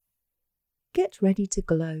get ready to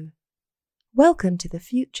glow. Welcome to the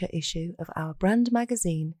future issue of our brand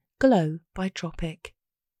magazine, Glow by Tropic.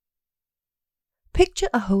 Picture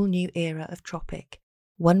a whole new era of Tropic,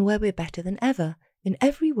 one where we're better than ever in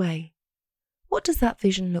every way. What does that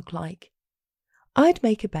vision look like? I'd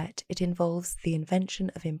make a bet it involves the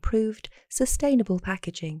invention of improved, sustainable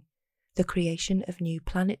packaging, the creation of new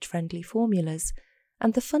planet-friendly formulas,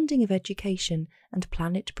 and the funding of education and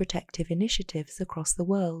planet-protective initiatives across the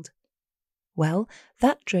world. Well,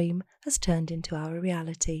 that dream has turned into our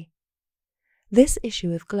reality. This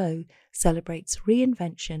issue of Glow celebrates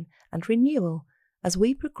reinvention and renewal as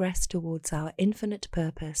we progress towards our infinite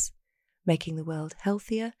purpose, making the world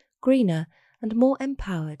healthier, greener, and more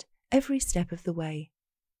empowered every step of the way.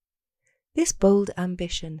 This bold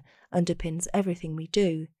ambition underpins everything we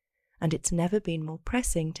do, and it's never been more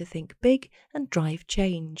pressing to think big and drive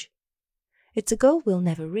change. It's a goal we'll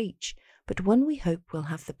never reach, but one we hope we'll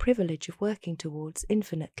have the privilege of working towards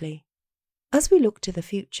infinitely. As we look to the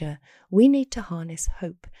future, we need to harness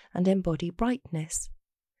hope and embody brightness.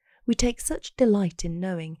 We take such delight in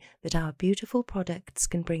knowing that our beautiful products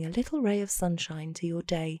can bring a little ray of sunshine to your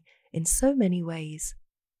day in so many ways.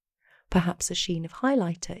 Perhaps a sheen of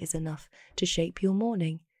highlighter is enough to shape your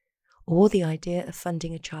morning, or the idea of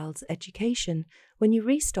funding a child's education when you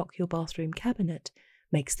restock your bathroom cabinet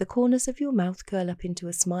makes the corners of your mouth curl up into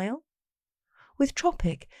a smile. With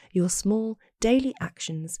Tropic, your small, daily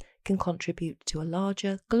actions can contribute to a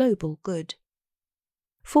larger, global good.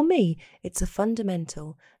 For me, it's a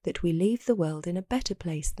fundamental that we leave the world in a better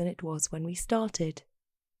place than it was when we started.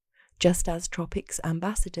 Just as Tropic's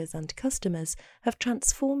ambassadors and customers have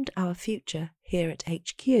transformed our future here at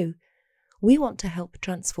HQ, we want to help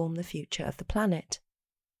transform the future of the planet.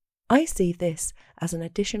 I see this as an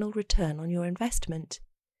additional return on your investment.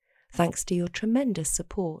 Thanks to your tremendous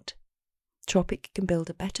support, Tropic can build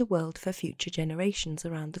a better world for future generations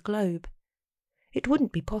around the globe. It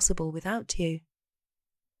wouldn't be possible without you.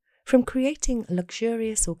 From creating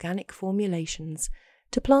luxurious organic formulations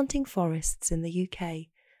to planting forests in the UK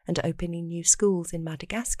and opening new schools in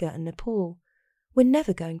Madagascar and Nepal, we're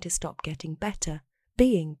never going to stop getting better,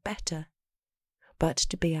 being better. But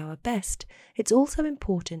to be our best, it's also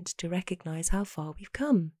important to recognise how far we've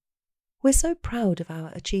come. We're so proud of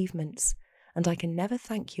our achievements, and I can never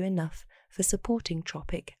thank you enough for supporting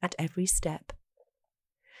Tropic at every step.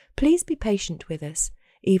 Please be patient with us.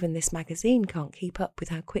 Even this magazine can't keep up with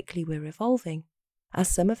how quickly we're evolving, as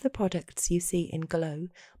some of the products you see in Glow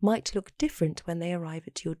might look different when they arrive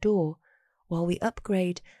at your door, while we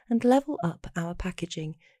upgrade and level up our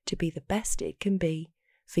packaging to be the best it can be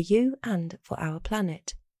for you and for our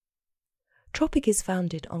planet. Tropic is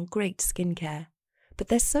founded on great skincare, but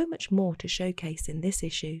there's so much more to showcase in this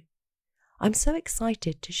issue. I'm so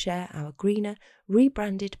excited to share our greener,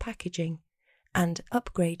 rebranded packaging and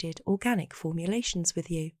upgraded organic formulations with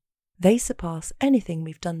you. They surpass anything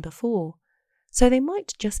we've done before, so they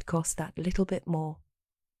might just cost that little bit more.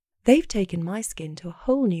 They've taken my skin to a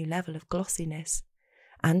whole new level of glossiness,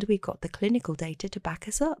 and we've got the clinical data to back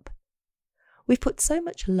us up. We've put so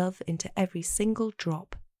much love into every single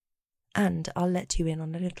drop. And I'll let you in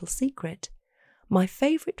on a little secret. My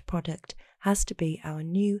favourite product has to be our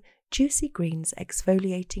new Juicy Greens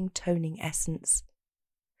Exfoliating Toning Essence.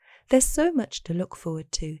 There's so much to look forward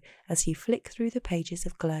to as you flick through the pages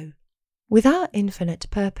of Glow. With our infinite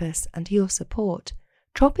purpose and your support,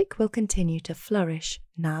 Tropic will continue to flourish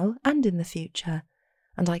now and in the future,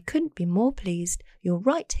 and I couldn't be more pleased you're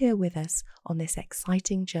right here with us on this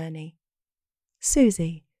exciting journey.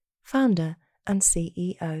 Susie, founder and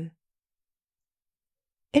CEO.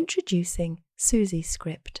 Introducing Susie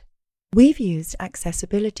Script. We've used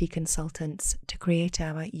accessibility consultants to create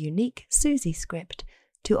our unique Susie Script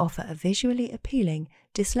to offer a visually appealing,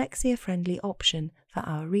 dyslexia-friendly option for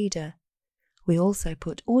our reader. We also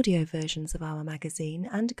put audio versions of our magazine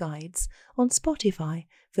and guides on Spotify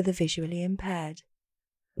for the visually impaired.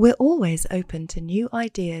 We're always open to new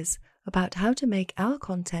ideas about how to make our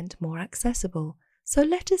content more accessible, so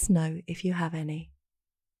let us know if you have any.